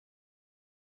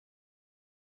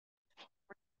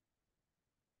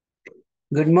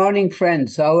Good morning,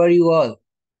 friends. How are you all?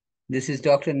 This is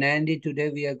Dr. Nandi. Today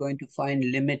we are going to find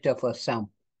limit of a sum.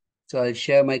 So I'll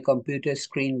share my computer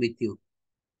screen with you.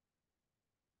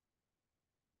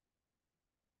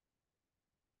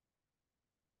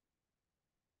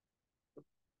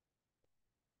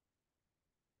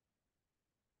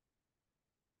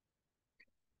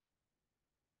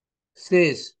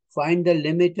 Says, find the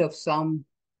limit of sum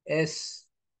s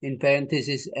in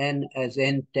parenthesis n as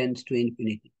n tends to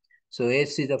infinity. So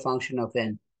s is a function of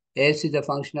n. S is a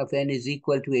function of n is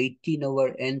equal to 18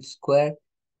 over n square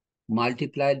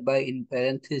multiplied by in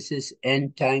parenthesis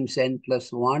n times n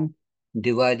plus 1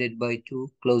 divided by 2,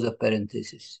 close of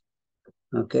parenthesis.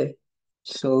 Okay,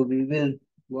 so we will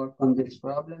work on this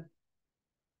problem.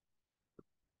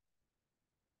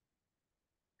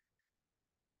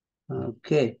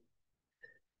 Okay,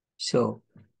 so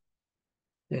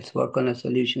let's work on a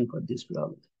solution for this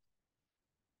problem.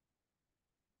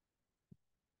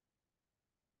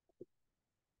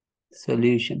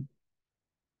 Solution.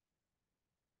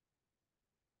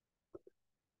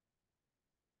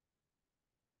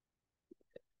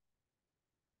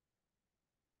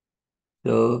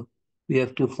 So we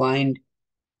have to find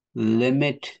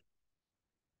limit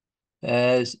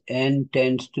as n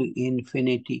tends to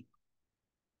infinity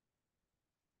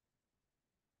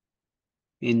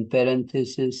in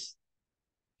parenthesis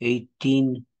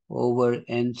 18 over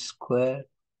n square.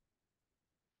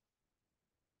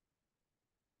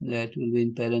 That will be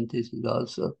in parenthesis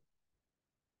also.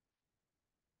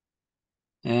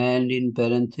 And in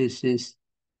parenthesis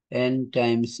n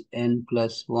times n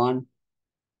plus 1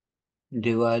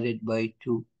 divided by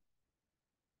 2.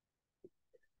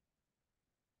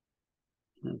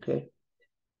 Okay.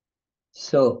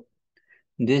 So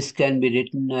this can be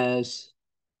written as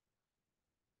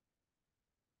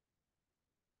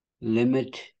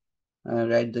limit,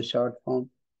 write the short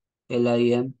form,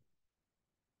 LIM.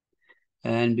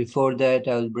 And before that,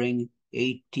 I'll bring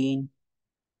 18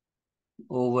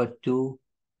 over 2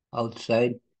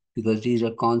 outside because these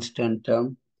are constant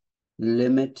term.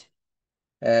 Limit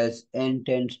as n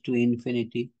tends to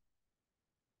infinity.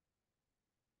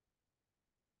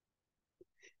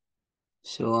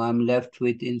 So I'm left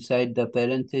with inside the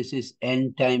parenthesis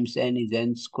n times n is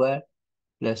n square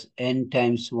plus n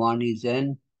times 1 is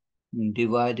n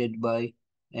divided by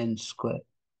n square,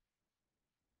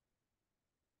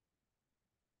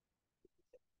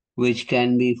 which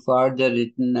can be further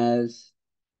written as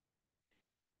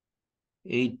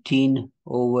 18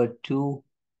 over 2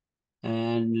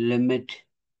 and limit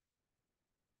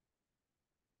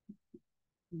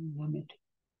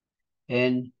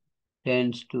n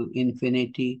tends to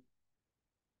infinity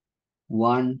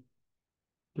 1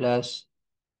 plus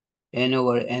n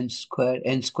over n square.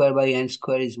 N square by n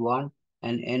square is 1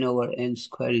 and n over n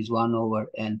square is 1 over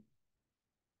n.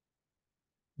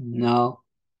 Now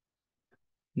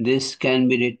this can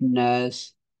be written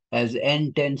as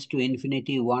n tends to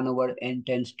infinity 1 over n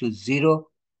tends to 0.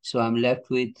 So I'm left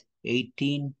with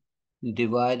 18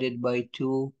 divided by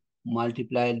 2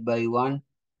 multiplied by 1.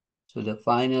 So the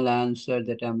final answer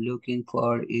that I'm looking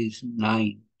for is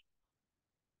 9.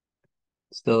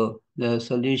 So the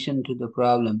solution to the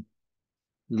problem,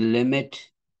 limit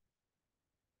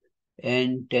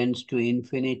n tends to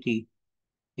infinity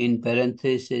in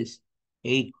parenthesis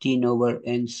 18 over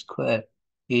n square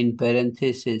in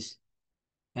parenthesis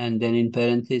and then in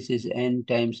parenthesis n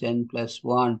times n plus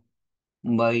 1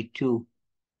 by 2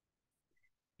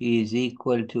 is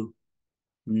equal to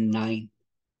 9.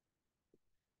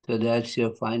 So that's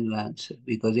your final answer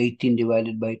because 18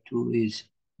 divided by 2 is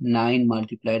 9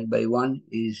 multiplied by 1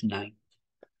 is 9.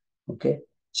 Okay,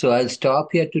 so I'll stop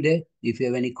here today. If you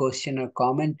have any question or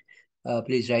comment,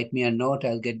 please write me a note.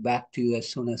 I'll get back to you as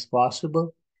soon as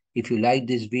possible. If you like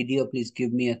this video, please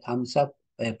give me a thumbs up.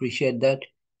 I appreciate that.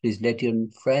 Please let your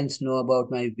friends know about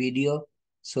my video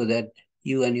so that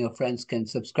you and your friends can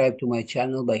subscribe to my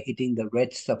channel by hitting the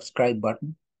red subscribe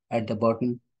button at the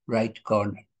bottom right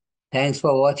corner. Thanks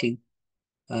for watching.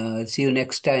 See you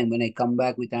next time when I come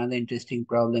back with another interesting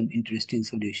problem, interesting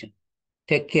solution.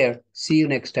 Take care. See you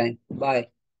next time. Bye.